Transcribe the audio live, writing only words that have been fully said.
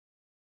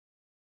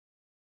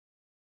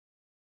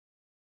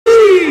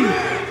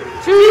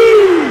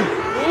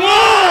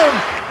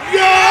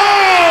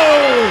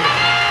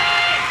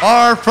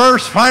our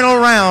first final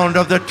round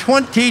of the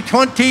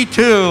 2022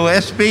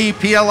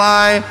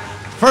 SBPLI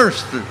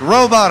First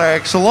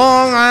Robotics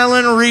Long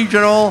Island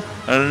Regional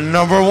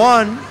number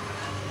 1.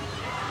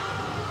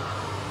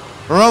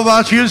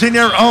 Robots using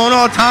their own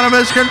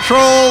autonomous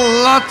control,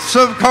 lots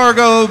of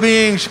cargo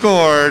being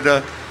scored.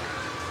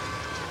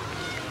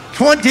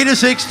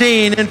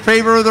 20-16 in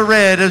favor of the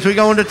red as we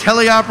go into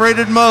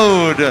teleoperated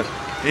mode.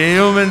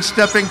 Humans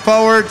stepping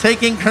forward,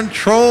 taking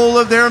control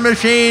of their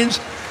machines.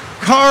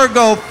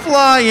 Cargo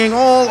flying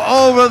all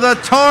over the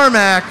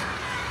tarmac.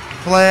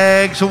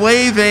 Flags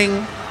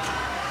waving.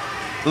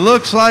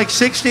 Looks like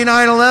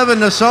 6911,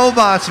 the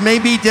Sobots may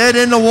be dead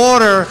in the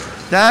water.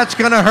 That's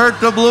going to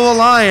hurt the Blue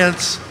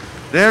Alliance.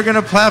 They're going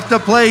to have to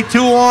play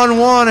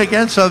 2-on-1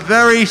 against a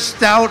very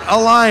stout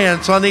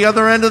Alliance on the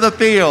other end of the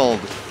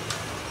field.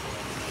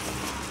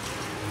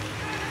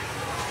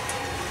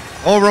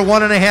 Over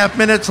 1.5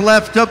 minutes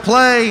left to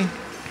play.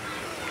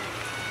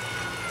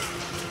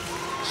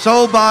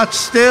 Sobots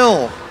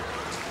still.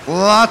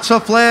 Lots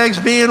of flags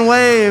being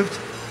waved.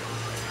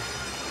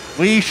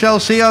 We shall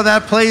see how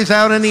that plays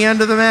out in the end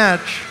of the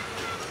match.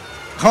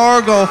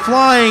 Cargo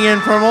flying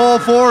in from all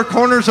 4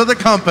 corners of the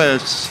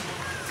compass.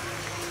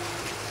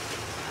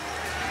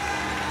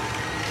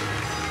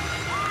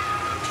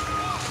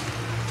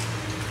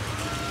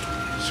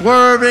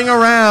 Swerving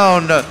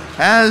around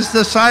as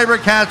the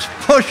Cybercats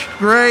push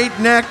Great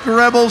Neck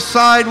Rebels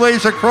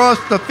sideways across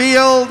the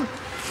field,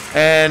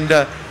 and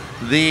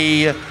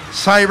the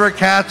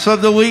Cybercats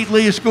of the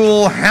Wheatley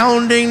School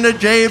hounding the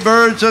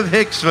Jaybirds of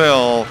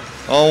Hicksville.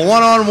 A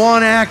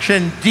one-on-one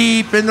action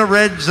deep in the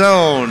red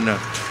zone.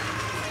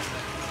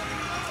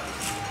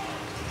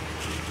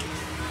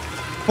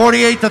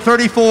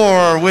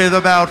 48-34 with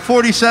about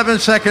 47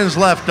 seconds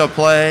left to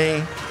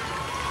play.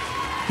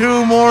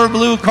 2 more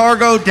blue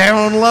cargo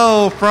down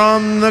low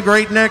from the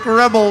Great Neck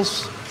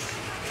Rebels.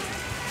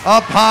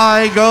 Up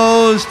high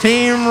goes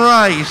Team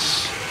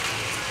Rice.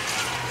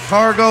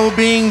 Cargo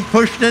being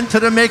pushed into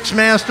the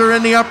Mixmaster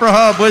in the upper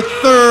hub with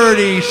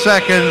 30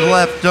 seconds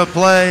left to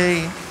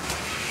play.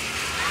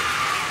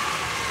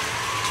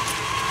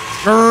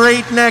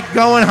 Great Neck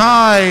going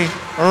high,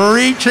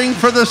 reaching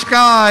for the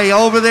sky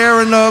over there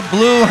in the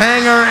blue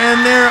hangar,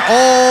 and they're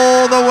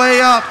all the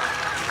way up.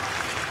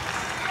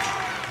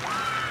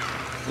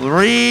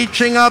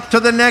 Reaching up to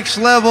the next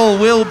level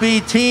will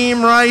be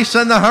Team Rice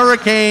and the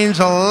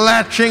Hurricanes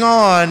latching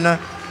on.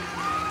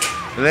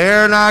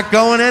 They're not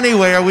going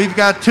anywhere. We've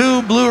got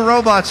 2 blue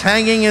robots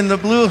hanging in the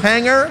blue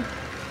hangar.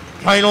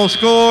 Final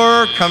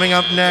score coming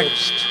up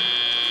next.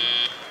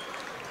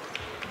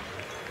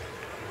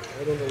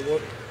 I don't know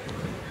what.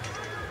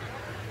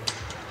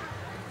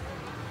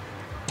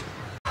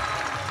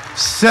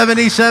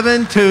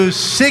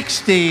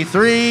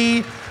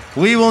 77-63.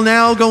 We will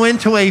now go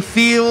into a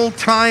field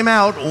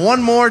timeout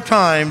one more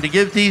time to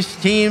give these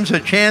teams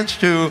a chance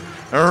to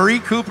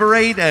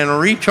recuperate and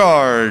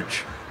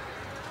recharge.